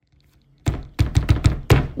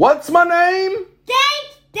What's my name?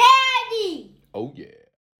 Dank Daddy! Oh yeah.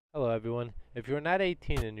 Hello everyone. If you're not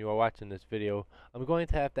 18 and you are watching this video, I'm going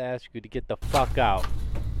to have to ask you to get the fuck out.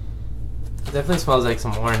 It definitely smells like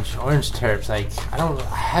some orange terps. Like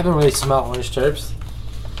I haven't really smelled orange terps,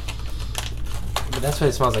 but that's what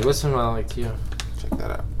it smells like. What's it smell like to you? Check that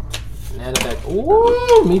out. Banana back.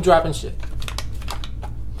 Ooh, me dropping shit.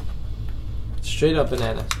 Straight up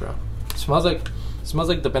bananas, bro. It smells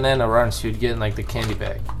like the banana runs you'd get in like the candy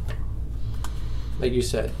bag. Like you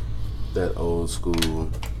said. That old school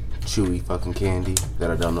chewy fucking candy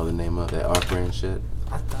that I don't know the name of. That off-brand shit.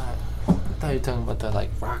 I thought you were talking about the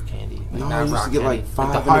like rock candy. Like, No, not I used rock to get candy, like 5 the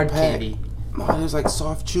in a hard pack. candy. No, there's like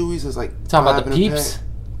soft chewies. There's like Talking about 5 the in a Peeps? pack.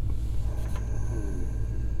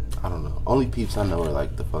 I don't know. Only Peeps I know are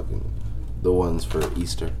like the ones for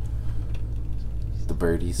Easter. The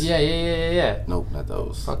birdies. Yeah. Nope, not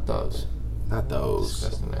those. Fuck those. Not those.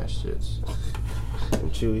 Disgusting ass shits.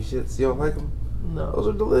 Them chewy shits. You don't like them? No. Those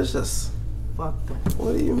are delicious. Fuck them.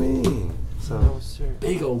 What do you mean? So, No, sir.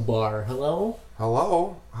 Big old bar. Hello?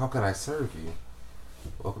 hello? How can I serve you?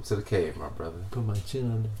 Welcome to the cave, my brother. Put my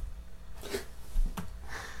chin on there.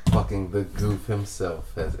 Fucking the goof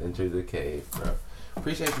himself has entered the cave, bro.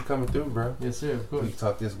 Appreciate you coming through, bro. Yes, sir. Of We course.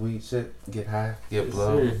 talk this weed shit, get high, get Yes,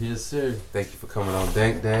 blown. sir. Yes, sir. Thank you for coming on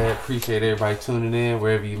Dank Dad. Appreciate everybody tuning in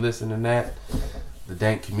wherever you listening at. The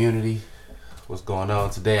Dank community. What's going on?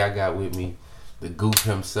 Today I got with me the goof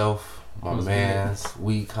himself, my What's man's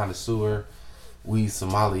weed connoisseur, weed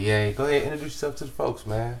sommelier. Go ahead, introduce yourself to the folks,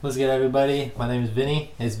 man. What's good, everybody? My name is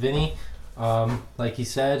Vinny. It's Vinny. Like he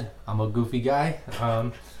said, I'm a goofy guy.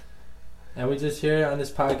 And we're just here on this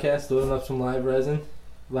podcast doing up some live rosin,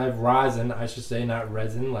 I should say, not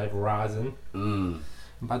resin, live rosin. I'm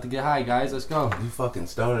about to get high, guys. Let's go. You fucking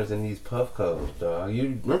stoners in these Puffcos, dog.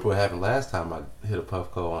 You remember what happened last time I hit a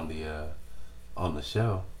Puffco on the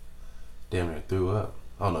show? Damn near threw up.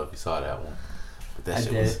 I don't know if you saw that one, but that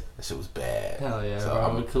shit was bad. Hell yeah, So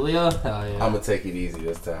bro. With Khalil, hell yeah. I'm gonna take it easy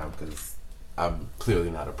this time because I'm clearly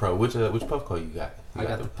not a pro. Which Puffco you got? I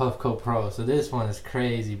got the Puffco Pro. So this one is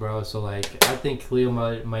crazy, bro. So like, I think Khalil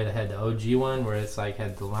might have had the OG one where it's like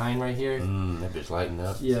had the line right here. That bitch lighting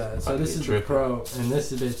up. Yeah. So this is the Pro, and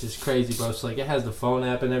this bitch is crazy, bro. So like, it has the phone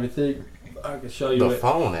app and everything. I can show you The it.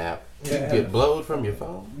 phone app. You Yeah. can get blowed from your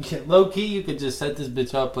phone. Yeah, low key, you could just set this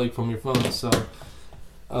bitch up like from your phone. So,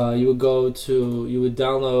 you would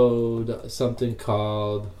download something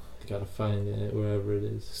called, gotta find it wherever it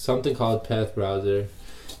is. Something called Path Browser,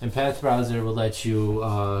 and Path Browser will let you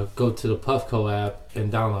go to the Puffco app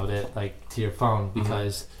and download it like to your phone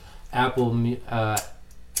because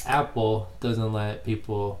Apple doesn't let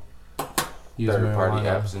people use Third-party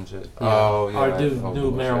marijuana. apps and shit. Yeah. Oh yeah. Or do Oh,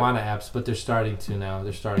 new bullshit. marijuana apps, but they're starting to now.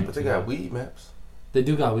 But they got weed maps. They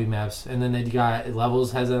do got weed maps, and then they got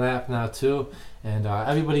Levels has an app now too, and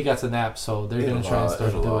everybody got an app, so they're gonna try and start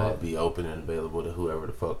It'll doing all it. be open and available to whoever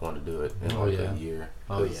the fuck want to do it in like a year.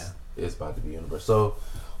 Oh 'Cause yeah. It's about to be universal. So,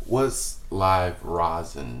 what's live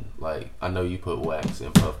rosin like? I know you put wax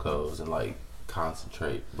in Puffcos and like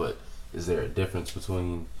concentrate, but is there a difference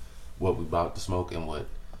between what we about to smoke and what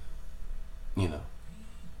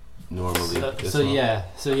normally?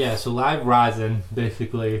 So live rosin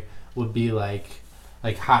basically would be like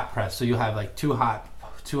hot press. So you have like two hot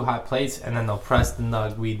plates, and then they'll press the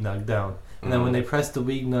weed nug down, and then when they press the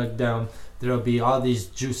weed nug down, there'll be all these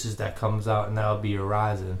juices that comes out, and that'll be your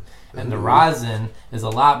rosin. And the rosin is a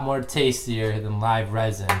lot more tastier than live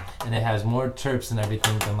resin, and it has more terps and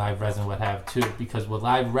everything than live resin would have too. Because what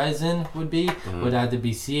live resin would either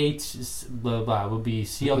be would be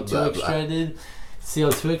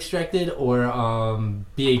CO2 extracted, or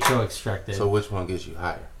BHO extracted. So which one gets you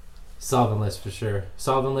higher? Solventless for sure.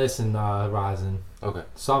 Solventless and rosin. Okay.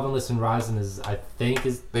 Solventless and rosin is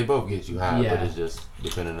They both get you high, Yeah. but it's just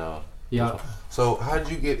depending on. Yeah. So how'd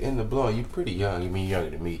you get into blowing? You pretty young. You mean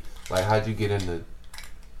younger than me? Like how'd you get into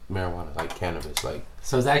marijuana, like cannabis? Like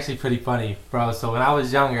So it's actually pretty funny, bro. So when I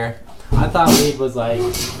was younger, I thought weed was like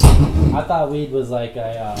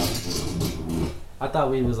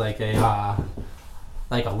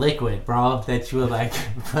a liquid, bro, that you would like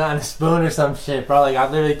put on a spoon or some shit, bro. Like I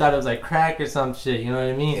literally thought it was like crack or some shit. You know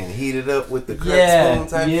what I mean? and heat it up with the crack spoon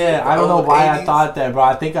type shit. Yeah. the I don't know old why 80s? I thought that, bro.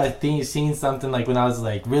 I think seen something like when I was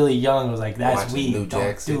like really young. It was like that's Watching weed. New Don't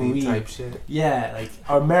Jack do City weed. type shit. Yeah, like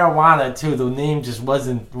or marijuana too. The name just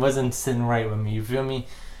wasn't sitting right with me. You feel me?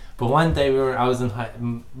 But one day we were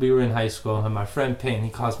in high school, and my friend Payne, he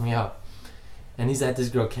calls me up, and he's at this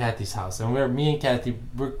girl Kathy's house, and me and Kathy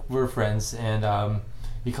we're friends, and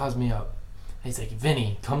he calls me up. He's like,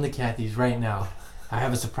 Vinny, come to Kathy's right now. I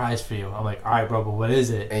have a surprise for you. I'm like, all right, bro, but what is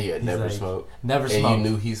it? And you had never like, smoked? Never and smoked. And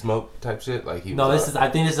you knew he smoked type shit? Like he No, was I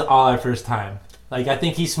think this is all our first time. Like, I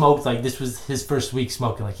think he smoked, like, this was his first week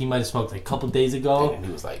smoking. Like, he might have smoked, like, a couple days ago. And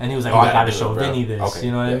he was like, oh, I gotta show Vinny this. Okay,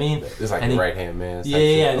 you know what I mean? It's like a right-hand man.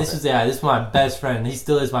 Yeah. This is my best friend. He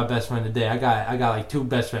still is my best friend today. I got like 2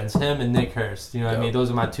 best friends, him and Nick Hurst. You know what I mean?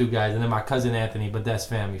 Those are my 2 guys. And then my cousin Anthony, but that's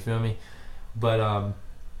fam, you feel me? But,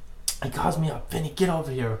 he calls me up, Vinny, get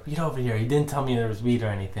over here. He didn't tell me there was weed or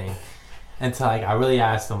anything. Until like I really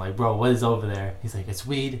asked him, like, bro, what is over there? He's like, it's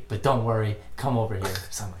weed, but don't worry, come over here.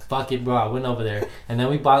 So I'm like, fuck it, bro. I went over there, and then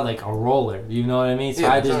we bought like a roller. You know what I mean? So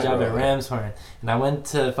I had this job at Ramshorn, and I went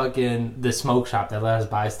to fucking the smoke shop that let us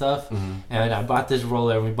buy stuff, and I bought this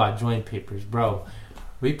roller, and we bought joint papers, bro.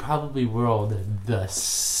 We probably rolled the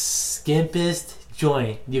skimpest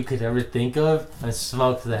joint you could ever think of and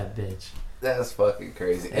smoked that bitch. That's fucking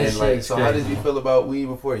crazy. And like, so how did you feel about weed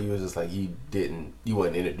before? You was just like, you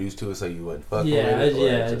wasn't introduced to it, so you wasn't fucking with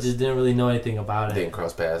it? I just didn't really know anything about it. Didn't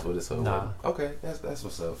cross paths with it, so nah. Okay, that's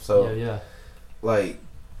what's up. So like,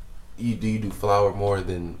 do you do flower more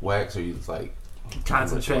than wax, or you just like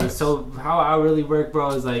concentrate? So how I really work,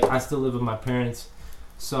 bro, is like I still live with my parents,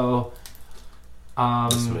 so the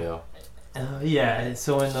smell.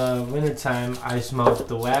 So in the wintertime I smoke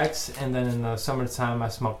the wax, and then in the summertime I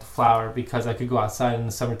smoke the flower because I could go outside. In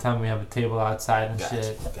the summertime we have a table outside and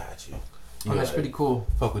shit. Got you. That's pretty cool.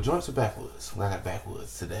 Fuck with joints or backwoods? I got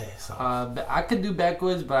backwoods today. So. I could do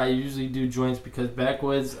backwoods, but I usually do joints because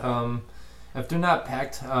backwoods, if they're not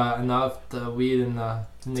packed enough, the weed and the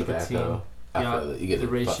nicotine. I feel it. You get the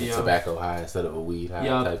ratio. Tobacco high instead of a weed high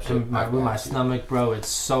type shit. With my stomach, bro, it's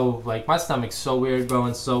so like my stomach's so weird, bro,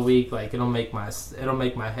 and so weak. Like it'll make my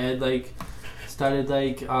head like started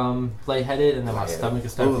like lightheaded, and then my stomach will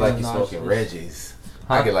start. It was like you smoking Reggie's.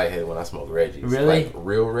 Huh? I get lightheaded when I smoke Reggie's. Really? Like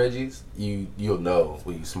real Reggie's, you'll know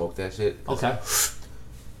when you smoke that shit. Okay.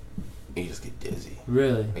 And you just get dizzy.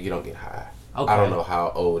 Really? Like you don't get high. Okay. I don't know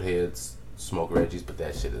how old heads smoke Reggie's, but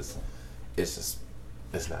that shit it's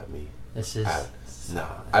not me. It's just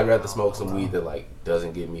I'd rather smoke some weed that like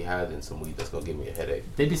doesn't get me high than some weed that's gonna give me a headache.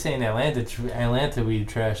 They be saying Atlanta weed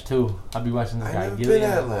trash too. I'll be watching this guy. I've never been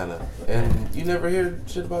to Atlanta, and you never hear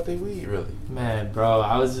shit about their weed, really. Man, bro,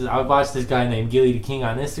 I watched this guy named Gilly the King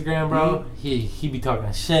on Instagram, bro. He be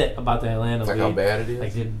talking shit about the Atlanta weed. Like how bad it is.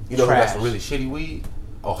 Like you know who got some really shitty weed?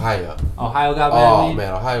 Ohio. Ohio got bad weed. Oh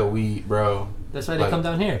man, Ohio weed, bro. That's why they come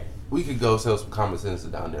down here. We could go sell some common sense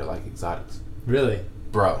down there, like exotics. Really,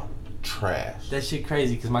 bro. Trash. That shit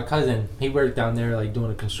crazy because my cousin, he worked down there like doing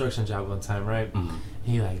a construction job one time, right?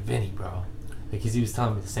 He like, Vinny, bro, because he was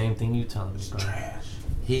telling me the same thing you telling me, bro. Trash.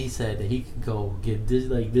 He said that he could go get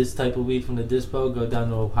this type of weed from the dispo, go down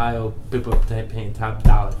to Ohio, people paying top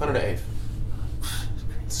dollar. $108.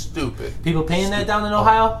 Stupid. People paying that down in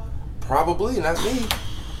Ohio? Probably, not me.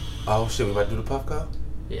 Oh shit, we might do the Puffco?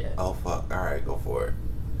 Yeah. Oh fuck. Alright, go for it.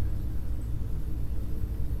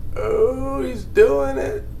 Oh, he's doing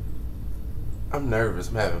it. I'm nervous.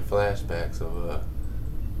 I'm having flashbacks of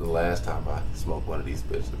the last time I smoked one of these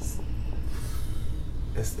bitches.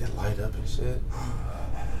 It light up and shit.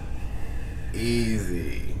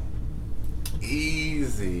 Easy.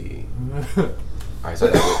 Alright, so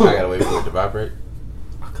I gotta wait for it to vibrate.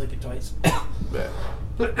 I'll click it twice. Bet.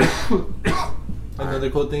 Another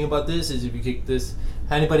cool thing about this is if you kick this,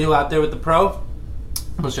 anybody who out there with the Pro,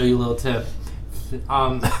 I'll show you a little tip.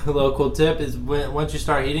 A little cool tip is once you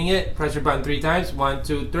start heating it, press your button 3 times. 1,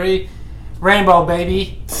 2, 3. Rainbow,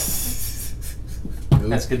 baby.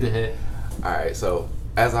 That's good to hit. Alright, so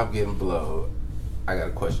as I'm getting blowed, I got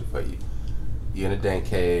a question for you. You're in a dank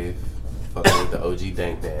cave, fucking with the OG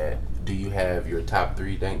Dank Dad. Do you have your top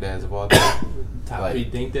 3 Dank Dads of all time? Top 3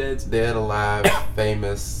 Dank Dads? Dead, alive,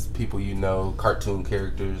 famous, people you know, cartoon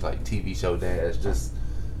characters, like TV show dads, just,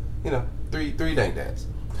 you know, 3 Dank Dads.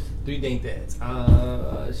 3 Dank Dads.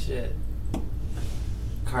 Shit.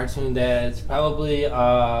 Cartoon dads. Probably,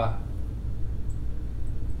 the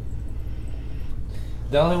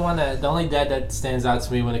only dad that stands out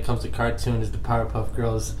to me when it comes to cartoon is the Powerpuff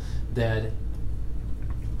Girls dad.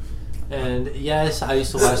 And yes, I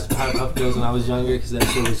used to watch the Powerpuff Girls when I was younger because that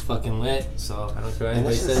shit was fucking lit. So I don't care what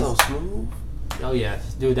anybody says. So smooth. Oh yeah,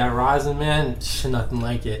 dude, that rosin, man, nothing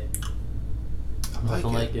like it.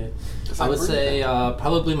 Nothing like it. I would say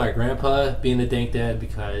probably my grandpa being a dank dad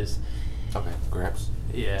because. Okay, Gramps.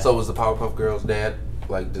 Yeah. So was the Powerpuff Girls dad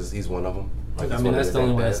like? He's one of them? Like, I mean, that's the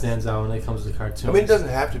only one that stands out when it comes to cartoons. I mean, it doesn't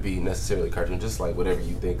have to be necessarily cartoon. Just like whatever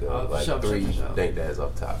you think of, like 3 dank dads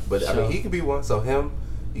up top. But I mean, he could be one. So him,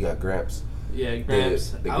 you got Gramps. Yeah, Gramps.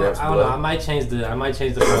 The Gramps I don't know. I might change the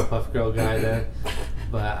Powerpuff Girl guy then.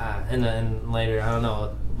 But and later, I don't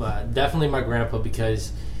know. But definitely my grandpa,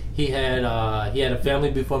 because he had a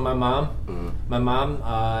family before my mom. Mm-hmm. My mom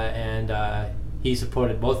and he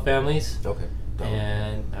supported both families. Okay.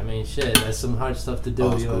 And I mean, shit, that's some hard stuff to do.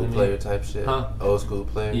 Old you know school what I mean? player type shit. Huh? Old school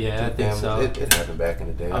player. Yeah, I think so. It happened back in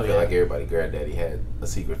the day. I feel like everybody granddaddy had a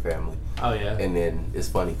secret family. Oh yeah. And then it's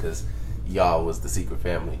funny because y'all was the secret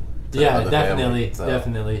family. Yeah, definitely.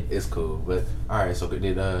 Definitely. It's cool. But all right, so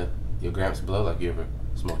did your gramps blow? Like, you ever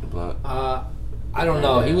smoked a blunt? I don't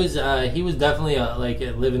know. He was definitely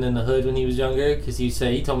living in the hood when he was younger, because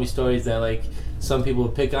he told me stories that like some people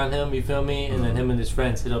would pick on him, you feel me, and then him and his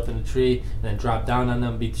friends hit up in a tree and then drop down on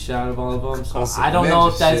them, beat the shit out of all of them. So I don't know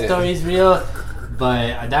if that story's real,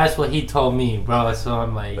 but that's what he told me, bro. So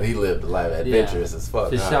I'm like, but he lived a life adventurous as fuck.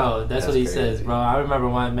 For sure. That's what he says, bro. I remember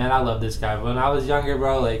man, I love this guy. When I was younger,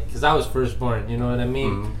 bro, like, because I was firstborn, you know what I mean?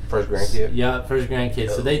 Mm-hmm. First grandkid? Yeah, first grandkid.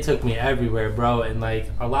 So they took me everywhere, bro. And, like,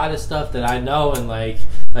 a lot of stuff that I know, and, like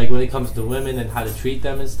when it comes to women and how to treat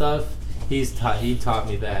them and stuff, he taught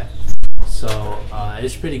me that. So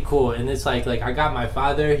it's pretty cool. And it's like I got my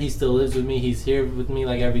father. He still lives with me. He's here with me,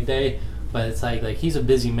 like, every day. But it's like he's a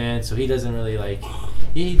busy man, so he doesn't really,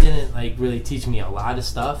 he didn't, really teach me a lot of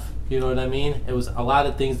stuff. You know what I mean? It was a lot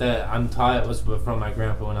of things that I'm taught was from my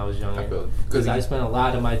grandpa when I was younger. Because I spent a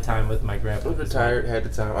lot of my time with my grandpa. I was retired, had the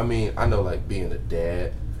time. I mean, I know, being a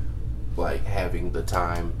dad, having the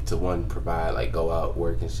time to, one, provide, go out,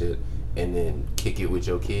 work and shit, and then kick it with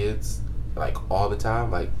your kids, all the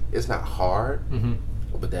time. It's not hard,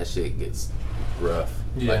 but that shit gets rough.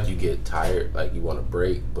 Yeah. You get tired, you want to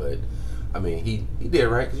break, but... I mean, he did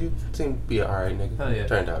right, because you seem to be an alright nigga. Oh, yeah.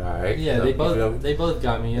 Turned out alright. Yeah, they both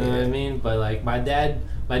got me, you know what I mean? But, my dad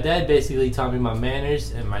basically taught me my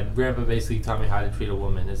manners, and my grandpa basically taught me how to treat a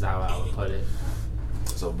woman, is how I would put it.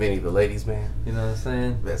 So, Vinny the ladies' man? You know what I'm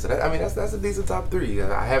saying? Yeah, so that's a decent top 3.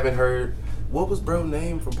 I haven't heard... What was bro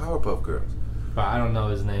name from Powerpuff Girls? But I don't know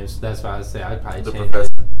his name, so that's why I say I'd probably the change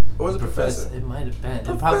professor. it. Or was it Professor? It might have been.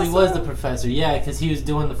 Professor? It probably was the Professor, yeah, because he was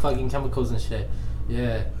doing the fucking chemicals and shit.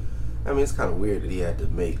 Yeah. I mean, it's kind of weird that he had to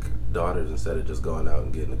make daughters instead of just going out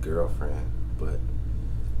and getting a girlfriend. But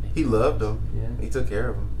he loved them. Yeah. He took care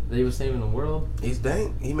of them. They were saving the world. He's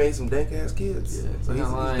dank. He made some dank ass kids. Yeah. So he's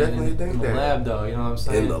definitely a dank in the dad. lab, though. You know what I'm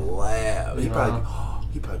saying? In the lab. He You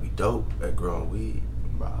probably be dope at growing weed.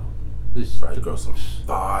 Bro. Probably grow some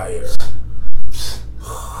fire.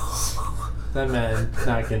 That man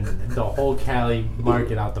knocking the whole Cali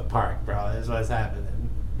market out the park, bro. That's what's happening.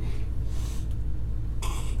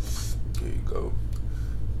 There you go.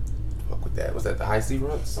 Fuck with that. Was that the high C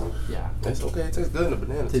runs? Yeah. It's okay. It tastes good in the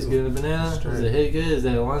banana. Tastes good in the banana? Straight. Does it hit good? Is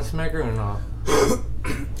that a lunch smacker or no?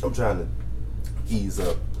 I'm trying to ease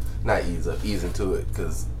into it,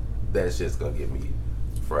 because that shit's gonna get me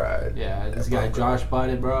fried. Yeah, this guy Josh bought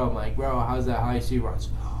it, bro. I'm like, bro, how's that high C runs?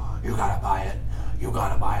 You gotta buy it. You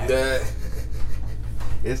gotta buy it.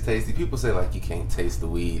 It's tasty. People say you can't taste the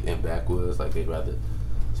weed in Backwoods, they'd rather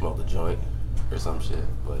smoke the joint or some shit.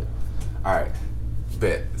 But all right,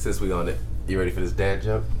 bet, since we on it, you ready for this dad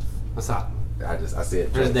joke? What's up? I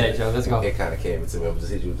said Where's the dad joke? Let's go. It kind of came into me. I'm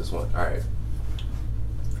just hit you with this one. All right.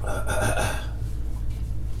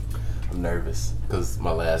 I'm nervous because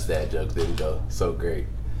my last dad joke didn't go so great.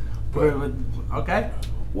 But okay.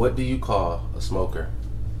 What do you call a smoker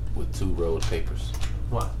with 2 rolled papers?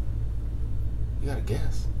 What? You gotta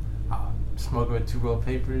guess. Smoking with 2 rolled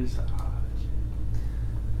papers.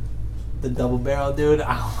 The double barrel, dude.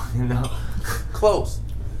 I don't even know. Close.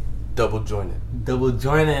 Double jointed. Double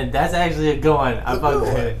jointed. That's actually a good one. I fuck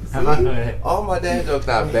with it. I fuck with it. All my dad jokes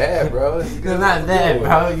not bad, bro. They're not bad,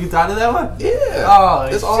 bro. You thought of that one? Yeah. Oh,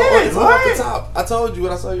 it's shit. It's all off the top. I told you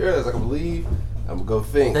what I saw you earlier. It's I believe. I'm gonna go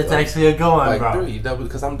think. That's actually a good one, bro. 3 double,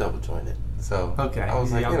 because I'm double jointed. So okay. I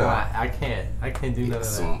was like, I can't do none of that.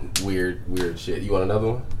 Some weird shit. You want another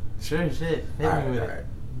one? Sure, shit. Hit me with it.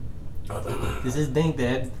 This is Dank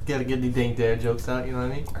Dad. Gotta get the Dank Dad jokes out, you know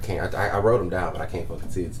what I mean? I can't. I wrote them down, but I can't fucking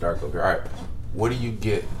see. It's dark over here. All right. What do you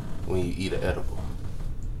get when you eat an edible?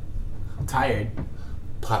 I'm tired.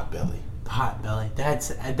 Pot belly. Pot belly. That's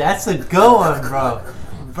a good one, bro.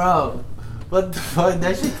 Bro, what the fuck?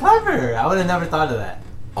 That shit clever. I would have never thought of that.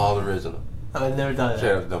 All original. I would have never thought of that.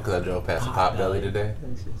 Sure, no, because I drove past Pot Belly today.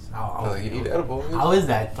 I was like, you eat edible. How is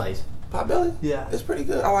that place? Pot Belly? Yeah. It's pretty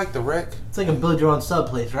good. I like the wreck. It's like a build your own sub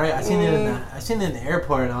place, right? I seen it in the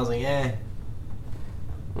airport and I was like, eh.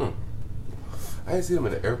 I didn't see them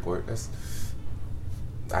in the airport.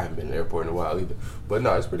 I haven't been in the airport in a while either. But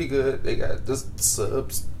no, it's pretty good. They got just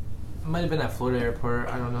subs. It might have been at Florida airport.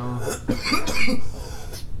 I don't know.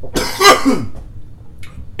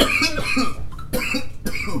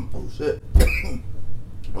 Oh shit.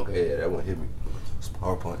 Yeah, that one hit me. It's a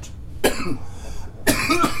power punch.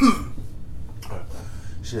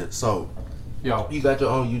 Shit, so Yo, you got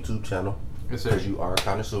your own YouTube channel. yes, sir. Because you are a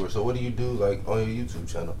connoisseur. So what do you do like on your YouTube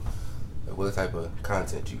channel? Like, what type of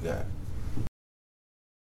content you got?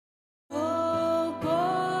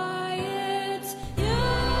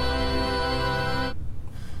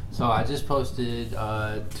 So I just posted 2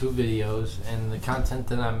 videos, and the content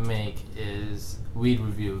that I make is weed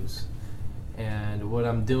reviews. And what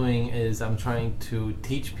I'm doing is I'm trying to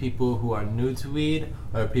teach people who are new to weed,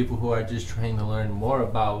 or people who are just trying to learn more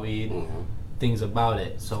about weed, things about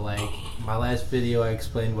it. So like my last video, I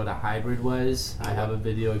explained what a hybrid was. I have a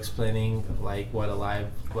video explaining like what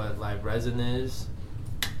live resin is,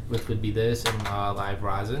 which would be this, and live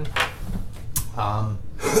rosin.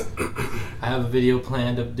 I have a video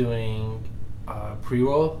planned of doing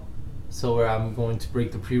pre-roll, so where I'm going to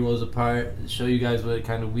break the pre-rolls apart, show you guys what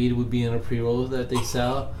kind of weed would be in a pre-roll that they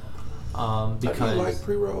sell. Because like, you like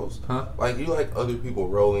pre-rolls? Huh? Like, you like other people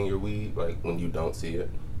rolling your weed, like when you don't see it?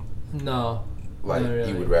 No. Like, not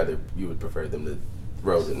really. you would prefer them to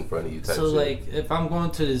roll it in front of you type So shit? like, if I'm going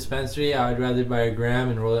to the dispensary, I'd rather buy a gram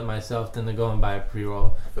and roll it myself than to go and buy a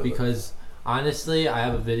pre-roll. Because honestly, I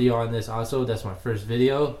have a video on this also. That's my first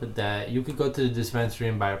video. That you could go to the dispensary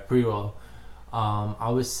and buy a pre-roll. I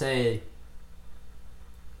would say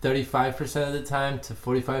 35% of the time to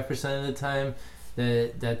 45% of the time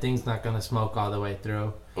that thing's not gonna smoke all the way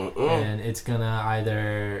through, and it's gonna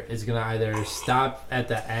either stop at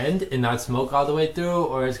the end and not smoke all the way through,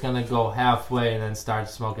 or it's gonna go halfway and then start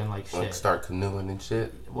smoking like shit. Like start canoeing and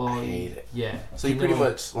shit? Well, I hate it. yeah. So you pretty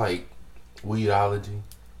much like weedology?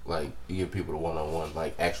 Like, you give people the one-on-one,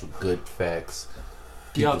 like actual good facts,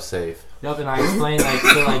 keep it safe. Yup, and I explain like,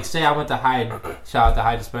 so like, say I went to Hyde, shout out to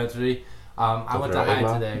Hyde Dispensary. I went to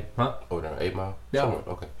Hyde today. Huh? Over there on 8 Mile? Yeah. Somewhere.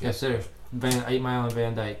 Okay. Yes, sir. 8 Mile and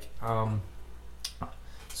Van Dyke.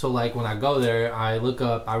 So like when I go there, I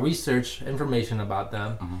research information about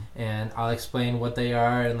them, and I'll explain what they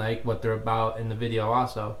are and like what they're about in the video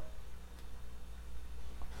also.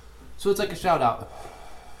 So it's like a shout out.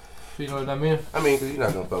 You know what I mean? I mean, because you're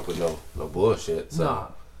not going to fuck with no bullshit. So Nah.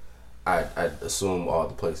 I'd assume all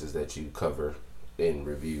the places that you cover in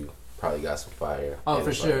review probably got some fire. Oh,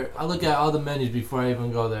 for sure. I look at all the menus before I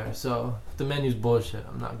even go there. So if the menu's bullshit,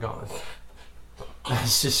 I'm not going.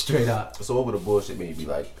 That's just straight up. So what would a bullshit menu be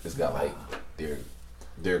like? It's got like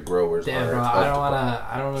their growers. Damn, bro.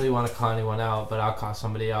 I don't really want to call anyone out, but I'll call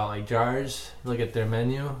somebody out. Like Jars. Look at their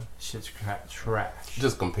menu. Shit's trash.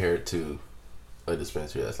 Just compared to a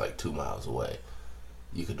dispensary that's like 2 miles away,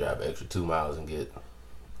 you could drive an extra 2 miles and get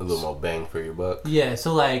a little more bang for your buck. Yeah.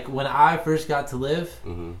 So like when I first got to live,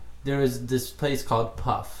 there was this place called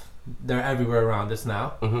Puff. They're everywhere around us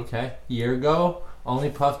now. Okay. A year ago, only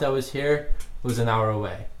Puff that was here was an hour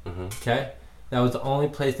away. Okay. That was the only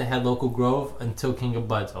place that had local grove until King of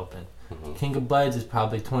Buds opened. King of Buds is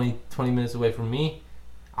probably 20 minutes away from me.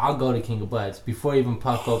 I'll go to King of Buds before even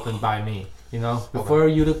Puff opened by me. You know, before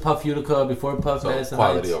Puff Utica, before Puff Madison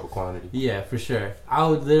quality Heights. over quantity. Yeah, for sure. I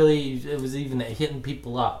would literally, it was even hitting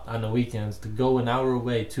people up on the weekends to go an hour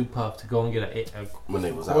away to Puff to go and get a when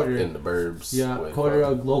they was quarter, out in the burbs. Yeah, quarter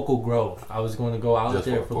of local grove. I was going to go out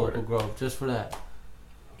there for local grove just for that.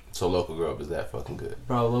 So local grove is that fucking good,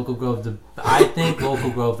 bro? Local grove, I think local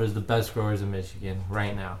grove is the best growers in Michigan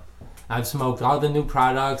right now. I've smoked all the new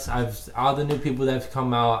products. All the new people that have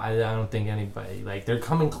come out. I don't think anybody like they're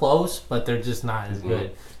coming close, but they're just not as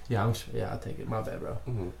good. Yeah, I'll take it. My bad, bro.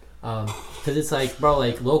 Cause it's like, bro,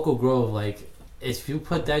 like local grove. Like if you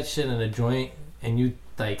put that shit in a joint and you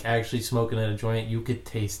like actually smoking in a joint, you could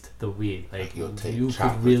taste the weed. Like you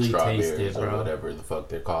could really taste it, bro. Or whatever the fuck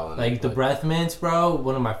they're calling like it. The breath mints, bro.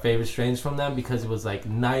 One of my favorite strains from them because it was like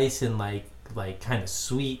nice and like kind of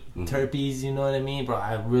sweet terpenes, you know what I mean, bro?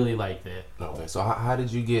 I really liked it. Okay, so how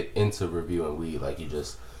did you get into reviewing weed? Like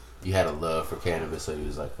you had a love for cannabis, so you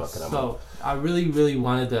was like, fuck it, So I really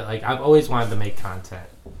wanted to, like, I've always wanted to make content.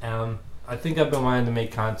 I think I've been wanting to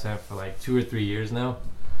make content for like 2 or 3 years now.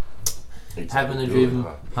 Having a dream,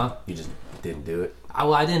 huh? You just didn't do it?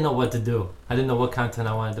 I didn't know what to do. I didn't know what content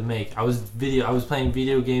I wanted to make. I was playing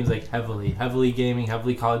video games like heavily gaming,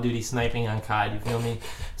 heavily Call of Duty sniping on COD, you feel me?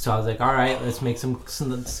 So I was like, all right, let's make some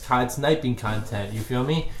COD sniping content, you feel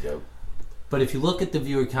me? Yep. But if you look at the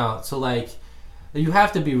viewer count, so like, you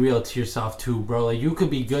have to be real to yourself too, bro. Like you could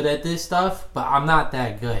be good at this stuff, but I'm not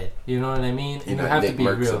that good. You know what I mean? And you have to be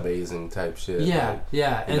real. Amazing type shit. Yeah, like,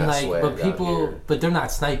 yeah, and like, but people, but they're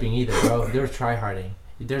not sniping either, bro. They're tryharding.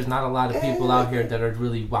 There's not a lot of people out here that are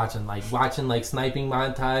really watching like sniping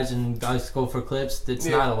montage and guys go for clips. It's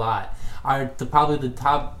not a lot. probably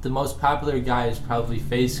the most popular guy is probably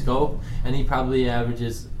Face Scope, and he probably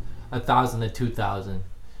averages 1,000 to 2,000.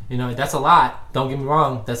 You know, that's a lot. Don't get me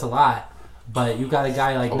wrong, that's a lot. But you got a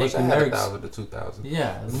guy like Nick Merckx. 1,000 to 2,000.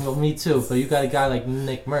 Yeah, well, me too. But you got a guy like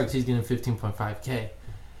Nick Merckx. He's getting 15.5K.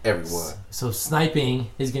 Everyone. So sniping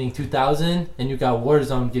is getting 2,000, and you got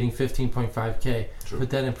Warzone getting 15.5K. True. Put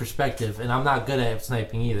that in perspective. And I'm not good at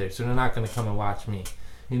sniping either, so they're not gonna come and watch me.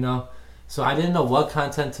 You know. So I didn't know what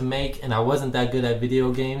content to make, and I wasn't that good at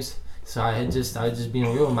video games. So I was just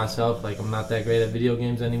being real with myself. Like, I'm not that great at video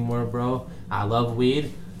games anymore, bro. I love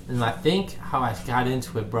weed. And I think how I got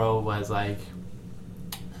into it, bro, was like,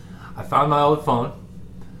 I found my old phone.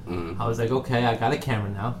 I was like, okay, I got a camera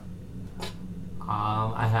now.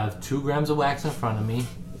 I have 2 grams of wax in front of me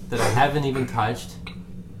that I haven't even touched.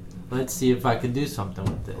 Let's see if I could do something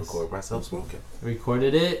with this. Record myself smoking.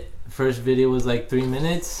 Recorded it. First video was like 3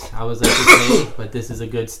 minutes. I was like, okay, but this is a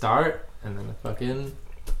good start. And then the fucking...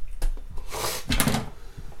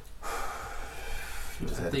 You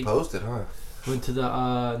just had to post it, huh? Went to the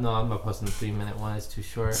no, I'm not posting the 3-minute one, it's too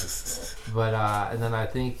short. But and then I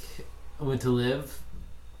think I went to Live,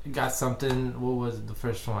 got something. What was the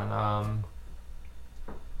first one?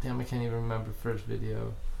 Damn, I can't even remember the first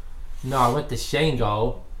video. No, I went to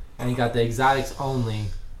Shango and got the exotics only.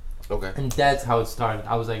 Okay. And that's how it started.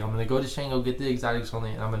 I was like, I'm gonna go to Shango, get the exotics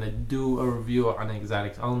only, and I'm gonna do a review on the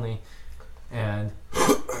exotics only. And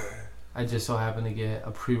I just so happened to get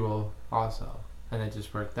a pre-roll also. And it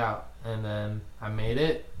just worked out. And then I made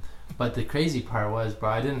it. But the crazy part was, bro,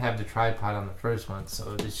 I didn't have the tripod on the first one.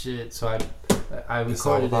 So the shit, so I recorded it. It's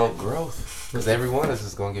all about growth. Because every one is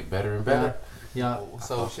just going to get better and better. Yeah.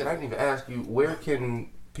 So, shit, I didn't even ask you, where can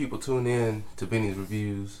people tune in to Vinny's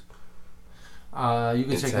reviews? You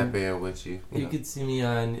can check tap in with you. You could see me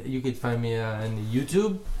on, you could find me on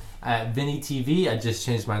YouTube at Vinny TV. I just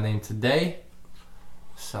changed my name today.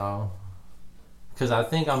 So... Because I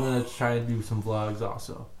think I'm going to try to do some vlogs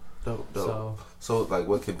also. Dope. So, like,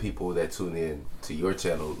 what can people that tune in to your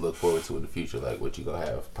channel look forward to in the future? Like, what you going to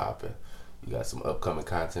have popping? You got some upcoming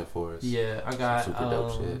content for us? Yeah, I got... Some super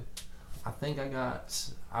dope shit.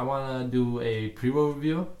 I want to do a pre-roll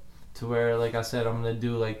review to where, like I said, I'm going to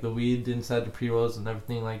do, like, the weed inside the pre-rolls and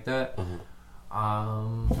everything like that.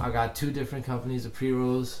 Mm-hmm. I got 2 different companies of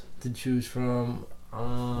pre-rolls to choose from.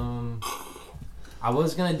 I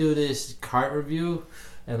was gonna do this cart review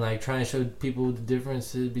and like try and show people the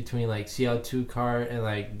differences between like CO2 cart and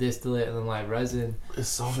like distillate and then like resin. There's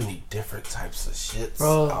so many different types of shit.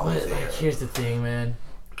 Bro, but like here's the thing, man.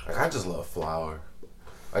 Like, I just love flour.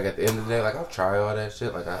 Like, at the end of the day, like, I'll try all that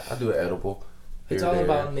shit. Like, I do it edible. It's all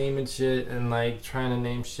about naming shit and like trying to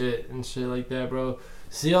name shit and shit like that, bro.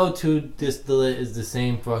 CO2 distillate is the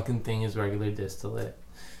same fucking thing as regular distillate.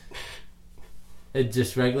 It's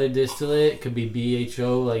just regular distillate. It could be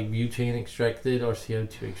BHO, like butane extracted, or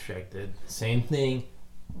CO2 extracted. Same thing.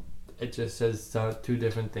 It just says 2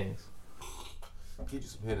 different things. Get you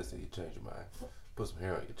some Hennessy, you change your mind. Put some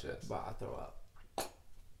hair on your chest. Wow, I throw up.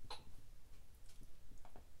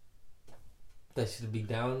 That should be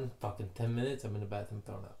down fucking 10 minutes. I'm in the bathroom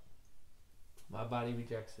throwing up. My body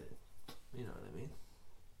rejects it. You know what I mean?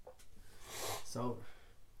 It's over.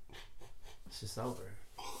 It's just over.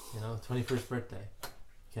 You know, 21st birthday.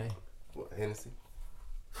 Okay? What, Hennessy?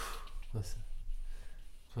 Listen.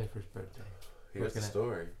 21st birthday. Here's the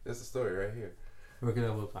story. There's the story right here. Working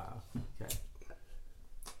at willpower. Okay.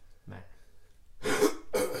 Man.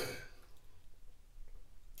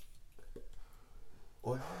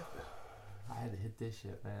 What happened? I had to hit this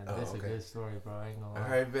shit, man. Oh, This is okay. a good story, bro. I ain't gonna lie.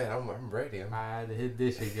 Alright, bet. I'm ready. I had to hit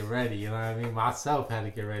this shit, get ready. You know what I mean? Myself had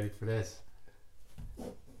to get ready for this.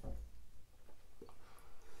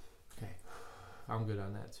 Okay. I'm good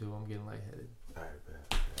on that too. I'm getting lightheaded. Alright,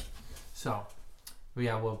 bet. So, we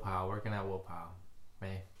got Willpower, working at Willpower.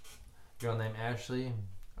 Man. Girl named Ashley.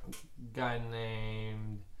 Guy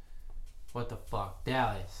named... What the fuck?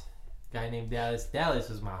 Dallas. Guy named Dallas. Dallas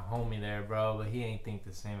is my homie there, bro, but he ain't think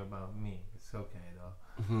the same about me. It's okay, though.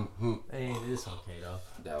 It's okay, though.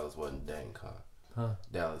 Dallas wasn't dank, huh? Huh?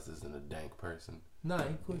 Dallas isn't a dank person. No,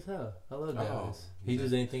 he cool as hell. I love Oh, Dallas. he He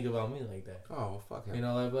just didn't think about me like that. Oh, well, fuck him. You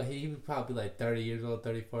know, like, but he was probably like 30 years old,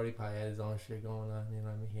 30, 40, probably had his own shit going on. You know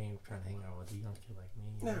what I mean? He ain't trying to hang out with a young kid like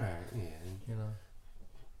me. You know? Alright, yeah. You know?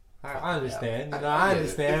 I understand. Yeah. You know, I Yeah,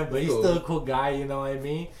 understand, but he's cool. still a cool guy, you know what I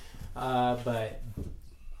mean? But,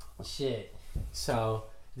 shit. So,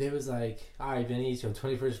 they was like, alright, Vinny, it's your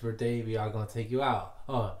 21st birthday, we all gonna take you out.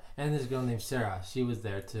 Oh, and this girl named Sarah, she was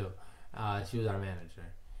there too. She was our manager.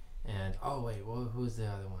 And, oh wait, who was the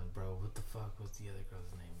other one, bro? What the fuck was the other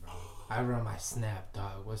girl's name, bro? I have her on my snap,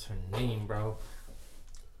 dog. What's her name, bro?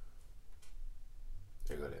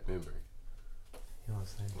 There go that memory. You know what I'm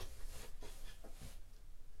saying?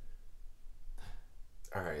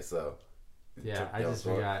 All right, so. Yeah, I just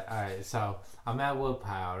forgot. All right, so I'm at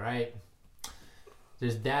Woodpile, right?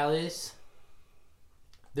 There's Dallas.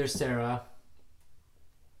 There's Sarah.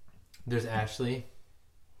 There's Ashley.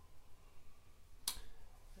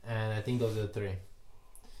 And I think those are the three.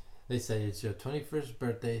 They say it's your 21st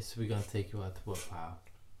birthday, so we're going to take you out to Woodpile.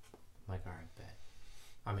 I'm like, all right, bet.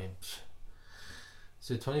 I mean, it's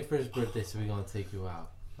your 21st birthday, so we're going to take you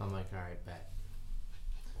out. I'm like, all right, bet.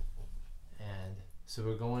 And so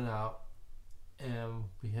we're going out, and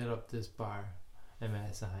we head up this bar in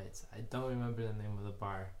Madison Heights. I don't remember the name of the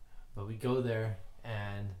bar, but we go there,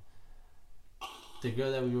 and the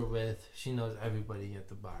girl that we were with, she knows everybody at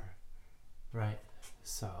the bar, right?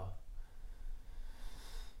 So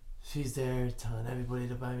she's there telling everybody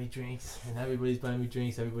to buy me drinks, and everybody's buying me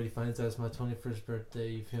drinks. Everybody finds out it's my 21st birthday.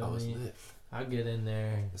 You feel me? Lit. I get in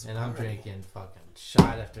there, and I'm bar. Drinking fucking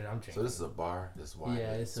shot after I'm drinking. So this is a bar. This wine.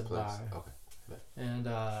 Yeah, it's a place. bar. Okay. And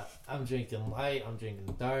I'm drinking light, I'm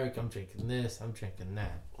drinking dark, I'm drinking this, I'm drinking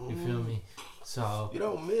that. You feel me? So You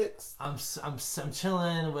don't mix. I'm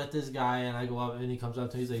chilling with this guy, and I go up, and he comes up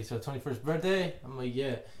to me. He's like, "So 21st birthday?" I'm like,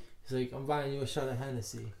 "Yeah." He's like, "I'm buying you a shot of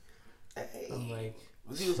Hennessy." Hey. I'm like, You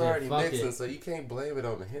was shit, already fuck mixing, it. so you can't blame it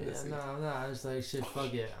on the Hennessy. Yeah, no, I was like, "Shit,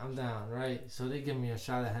 fuck it, I'm down." Right? So they give me a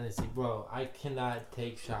shot of Hennessy, bro. I cannot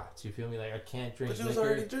take shots. You feel me? Like I can't drink But you was liquor.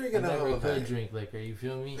 already drinking I the never whole could night. drink liquor. You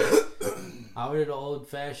feel me? I ordered an old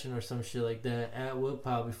fashioned or some shit like that at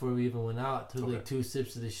Woodpile before we even went out. Took like 2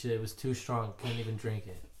 sips of this shit. It was too strong. Couldn't even drink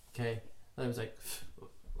it. Okay? I was like,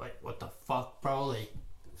 what the fuck, bro? Like,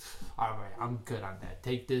 alright, I'm good on that.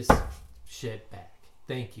 Take this shit back.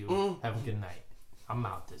 Thank you. Have a good night. I'm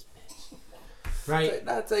out this bitch. Right?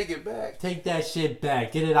 Not take it back. Take that shit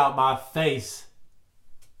back. Get it out my face.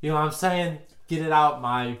 You know what I'm saying? Get it out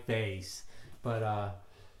my face. But,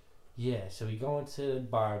 yeah, so we go into the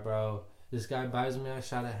bar, bro. This guy buys me a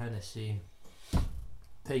shot of Hennessy.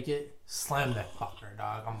 Take it, slam that fucker,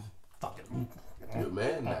 dog. I'm fucking... You're a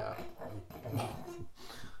man now.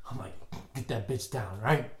 I'm like, get that bitch down,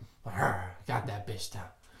 right? Got that bitch down.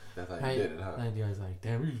 That's how Right? you did it, huh? And the guy's like,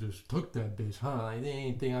 damn, you just took that bitch, huh? Like, they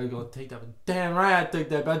ain't think I was gonna take that. But damn right I took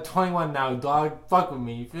that. But I'm 21 now, dog. Fuck with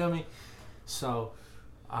me, you feel me? So,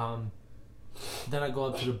 then I go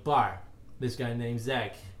up to the bar. This guy named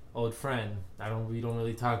Zach, old friend. We don't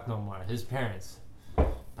really talk no more. His parents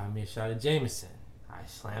buy me a shot of Jameson. I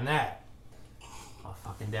slam that. My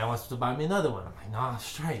fucking dad wants to buy me another one. I'm like, nah,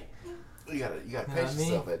 straight. You gotta You know pace what I mean?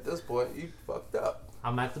 yourself at this point. You fucked up.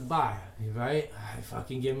 I'm at the bar, right? I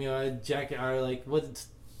fucking give me a jacket or like what's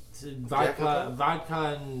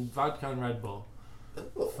vodka and Red Bull.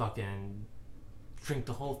 Fucking drink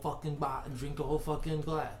the whole fucking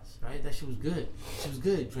glass, right? That shit was good. Shit was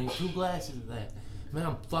good. Drink 2 glasses of that. Man,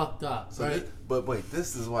 I'm fucked up. So right? but wait,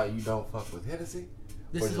 this is why you don't fuck with Hennessy?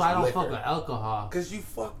 This Or is just why I don't liquor? fuck with alcohol. Cause you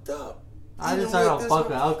fucked up. I Even just I don't with this fuck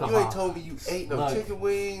one, with alcohol. You ain't told me you ate no Look. chicken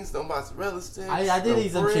wings, no mozzarella sticks. I did no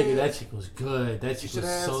eat some bread. chicken. That chicken was good. That You chicken shoulda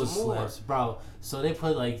was had so some more. slips, bro. So they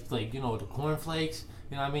put like you know the corn flakes.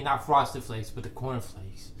 You know what I mean? Not frosted flakes, but the corn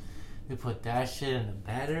flakes. They put that shit in the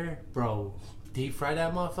batter, bro. Deep fry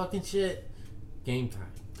that motherfucking shit. Game time.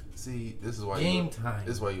 See, this is why Game you time.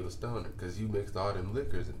 This is why you a stoner, cause you mixed all them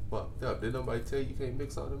liquors and fucked up. Did nobody tell you can't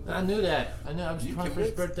mix all them? I knew that. I knew I was You can 21st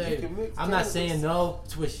mix- birthday. you can mix I'm not cannabis. saying no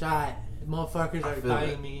to a shot. Motherfuckers I are feel buying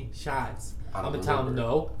that. me shots. I I'm don't gonna tell them remember.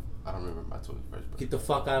 no. I don't remember my 21st birthday. Get the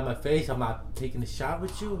fuck out of my face. I'm not taking a shot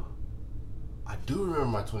with you. I do remember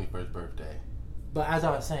my 21st birthday. But as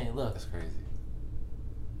I was saying, look, That's crazy.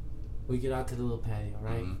 we get out to the little patio,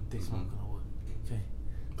 right? Mhm, They smoking on wood. Okay.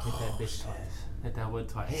 Hit that bitch twice. Hit that wood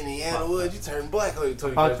twice. Indiana Fucked Wood, up. you turned black on your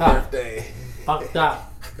 21st Fucked up. birthday. Fucked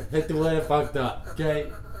up. Hit the wood and fucked up.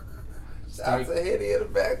 Okay. Shout out to Henny in the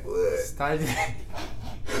Backwoods. Started.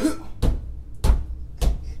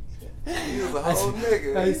 He was a whole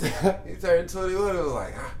nigga. He turned 21 and was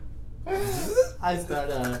like, I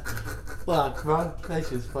started. Fuck, bro. That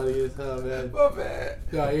shit's funny as hell, man. my bad.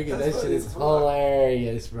 Yo, you're good. That's That shit funny is as fuck.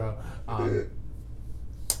 hilarious, bro.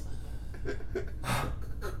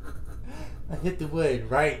 I hit the wood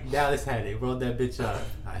right now. This had it. Rolled that bitch up.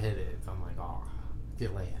 I hit it. I'm like, oh,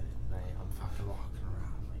 get lay at it. Like, I'm fucking walking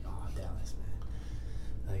around. I'm like, oh, Dallas,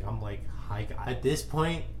 man. Like, I'm like, at this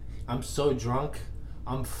point, I'm so drunk.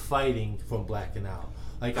 I'm fighting from blacking out.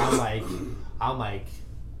 Like, I'm like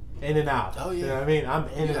in and out. Oh, yeah. You know what I mean? I'm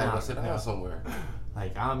in You and gotta go out. sit Yeah. down somewhere.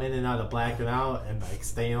 Like, I'm in and out of blacking out and, like,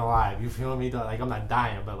 staying alive. You feel me? Like, I'm not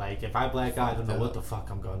dying, but, like, if I black out, I don't know what the fuck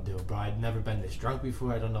I'm gonna do, bro. I've never been this drunk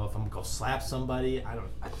before. I don't know if I'm gonna go slap somebody. I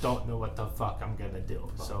don't know what the fuck I'm gonna do.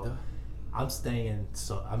 So, I'm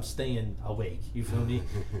staying awake. You feel me?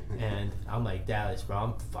 And I'm like, Dallas,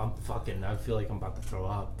 bro, I'm fucking, I feel like I'm about to throw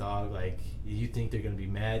up, dog. Like, you think they're gonna be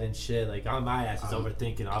mad and shit? Like, my ass is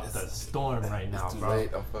overthinking up the storm right now, bro.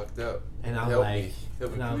 Late. I'm fucked up. And I'm Help like, me.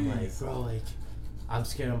 Help me, I'm please. like, bro, like, I'm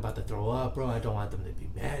scared I'm about to throw up, bro. I don't want them to be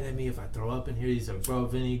mad at me if I throw up in here. He's like, bro,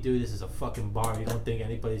 Vinny, dude, this is a fucking bar. You don't think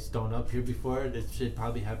anybody's thrown up here before? This shit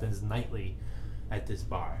probably happens nightly at this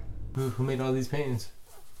bar. Who made all these paintings?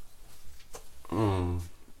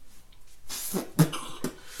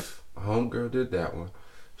 Homegirl did that one.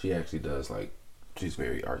 She actually does, like, she's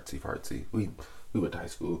very artsy fartsy. We went to high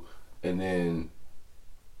school, and then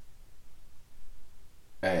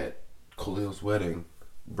at Khalil's wedding,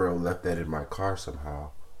 bro left that in my car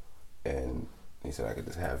somehow, and he said I could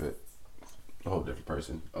just have it. A whole different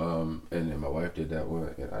person. And then my wife did that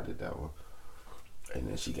one, and I did that one, and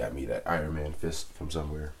then she got me that Iron Man fist from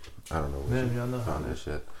somewhere. I don't know where she found that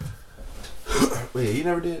shit. Wait, you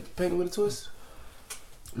never did painting with a twist?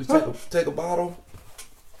 You take a bottle,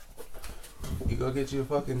 you go get you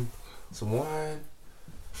some wine,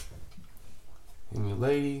 and your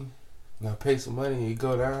lady, now pay some money, and you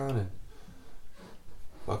go down and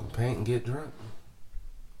fucking paint and get drunk.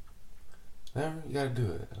 Never? You gotta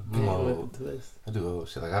do it. I'm old. I do old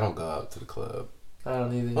shit. Like, I don't go out to the club. I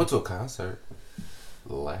don't either. I went to a concert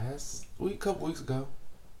couple weeks ago.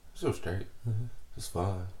 Still straight. It's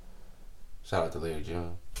fun. Shout out to Larry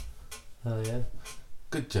June. Oh yeah.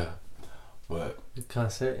 Good job. But the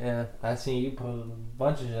concert, yeah. I seen you put a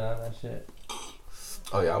bunch of shit on that shit.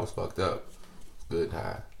 Oh yeah, I was fucked up. Good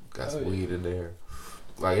high. Got some weed in there.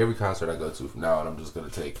 Like, every concert I go to from now on, I'm just gonna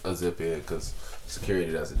take a zip in because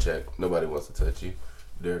security doesn't check. Nobody wants to touch you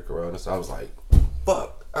during Corona. So I was like,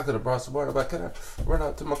 fuck. I could have brought some more. I'm like, can I run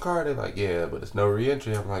out to my car? They're like, yeah, but it's no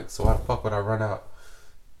re-entry. I'm like, so why the fuck would I run out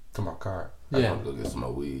to my car? I just want to go get some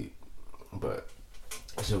more weed. But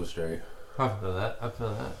that shit was straight. I feel that.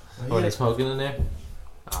 Oh, are they smoking in there?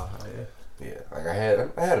 Oh, yeah. Yeah, like I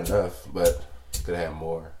had enough, but could have had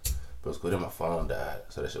more. But it was good. Then my phone died,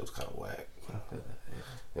 so that shit was kind of whack.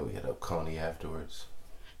 Then we hit up Coney afterwards.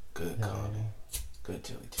 Good Coney. Good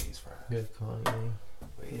chili cheese fries. Good Coney.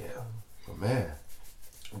 But yeah. But man,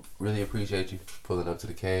 really appreciate you pulling up to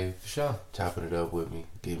the cave. For sure. Chopping it up with me.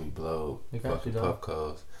 Getting me blowed. Fucking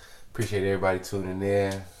Puffcos. Appreciate everybody tuning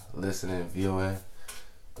in, listening, viewing.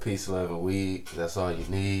 Peace, love, and weed. That's all you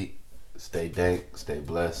need. Stay dank. Stay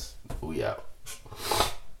blessed. We out.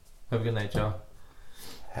 Have a good night, y'all.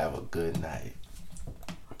 Have a good night.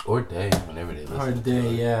 Or day, whenever they listen. Or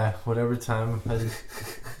day, yeah. Whatever time.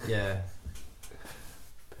 Yeah.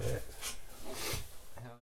 Bet.